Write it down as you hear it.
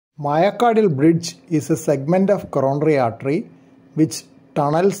Myocardial bridge is a segment of coronary artery which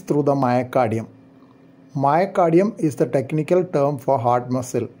tunnels through the myocardium. Myocardium is the technical term for heart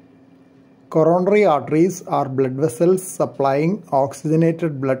muscle. Coronary arteries are blood vessels supplying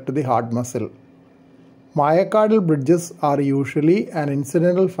oxygenated blood to the heart muscle. Myocardial bridges are usually an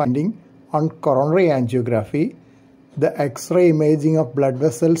incidental finding on coronary angiography, the X-ray imaging of blood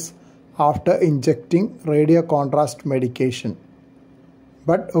vessels after injecting radiocontrast medication.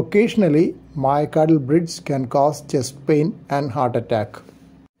 But occasionally, myocardial bridge can cause chest pain and heart attack.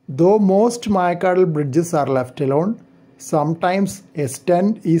 Though most myocardial bridges are left alone, sometimes a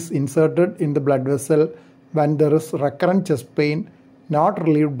stent is inserted in the blood vessel when there is recurrent chest pain not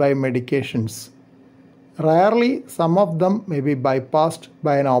relieved by medications. Rarely, some of them may be bypassed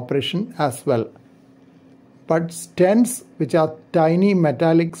by an operation as well. But stents, which are tiny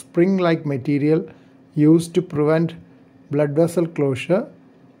metallic spring-like material used to prevent blood vessel closure,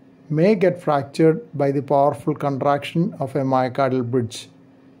 may get fractured by the powerful contraction of a myocardial bridge.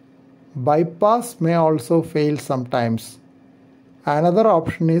 Bypass may also fail sometimes. Another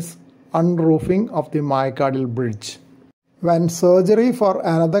option is unroofing of the myocardial bridge. When surgery for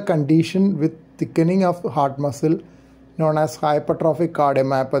another condition with thickening of heart muscle known as hypertrophic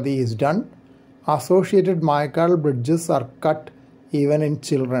cardiomyopathy is done, associated myocardial bridges are cut even in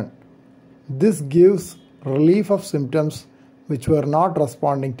children. This gives relief of symptoms which were not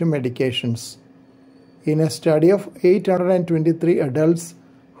responding to medications. In a study of 823 adults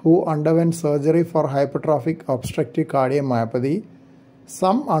who underwent surgery for hypertrophic obstructive cardiomyopathy,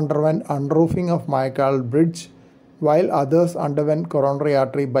 some underwent unroofing of myocardial bridge while others underwent coronary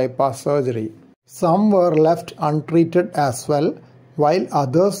artery bypass surgery. Some were left untreated as well, while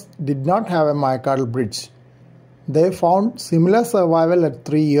others did not have a myocardial bridge. They found similar survival at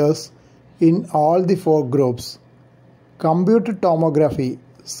 3 years in all the 4 groups. Computed tomography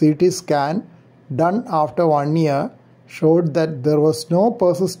 (CT scan) done after 1 year showed that there was no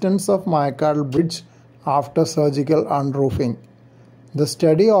persistence of myocardial bridge after surgical unroofing. The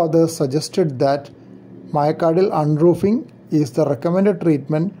study authors suggested that myocardial unroofing is the recommended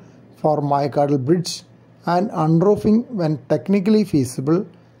treatment for myocardial bridge, and unroofing, when technically feasible,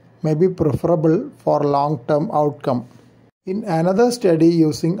 may be preferable for long-term outcome. In another study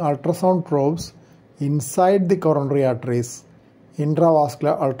using ultrasound probes inside the coronary arteries,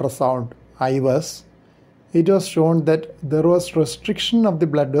 intravascular ultrasound (IVUS), it was shown that there was restriction of the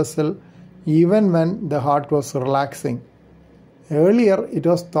blood vessel even when the heart was relaxing. Earlier, it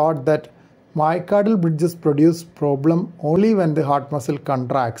was thought that myocardial bridges produce problem only when the heart muscle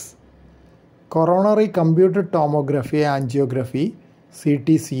contracts. Coronary computed tomography angiography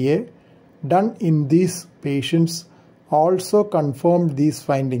 (CTCA) done in these patients also confirmed these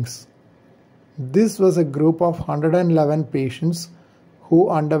findings. This was a group of 111 patients who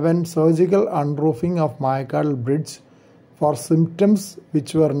underwent surgical unroofing of myocardial bridge for symptoms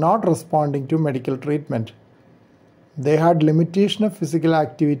which were not responding to medical treatment. They had limitation of physical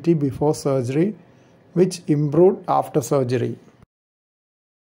activity before surgery, which improved after surgery.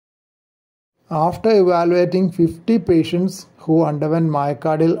 After evaluating 50 patients who underwent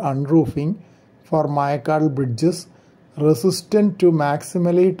myocardial unroofing for myocardial bridges resistant to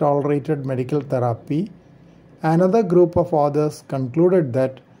maximally tolerated medical therapy, another group of authors concluded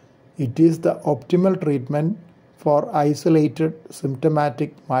that it is the optimal treatment for isolated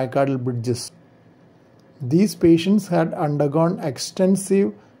symptomatic myocardial bridges. These patients had undergone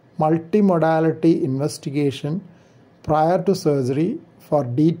extensive multimodality investigation prior to surgery for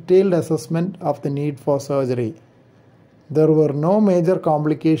detailed assessment of the need for surgery. There were no major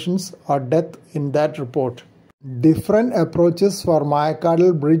complications or death in that report. Different approaches for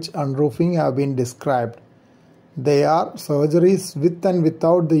myocardial bridge unroofing have been described. They are surgeries with and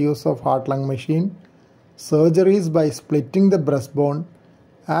without the use of heart-lung machine, surgeries by splitting the breastbone,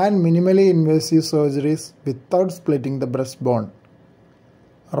 and minimally invasive surgeries without splitting the breastbone.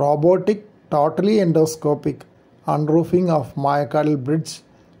 Robotic, totally endoscopic unroofing of myocardial bridge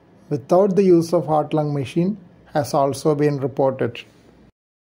without the use of heart-lung machine has also been reported.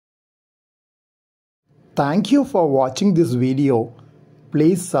 Thank you for watching this video.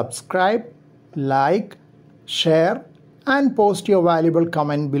 Please subscribe, like, share and post your valuable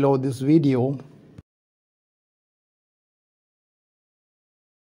comment below this video.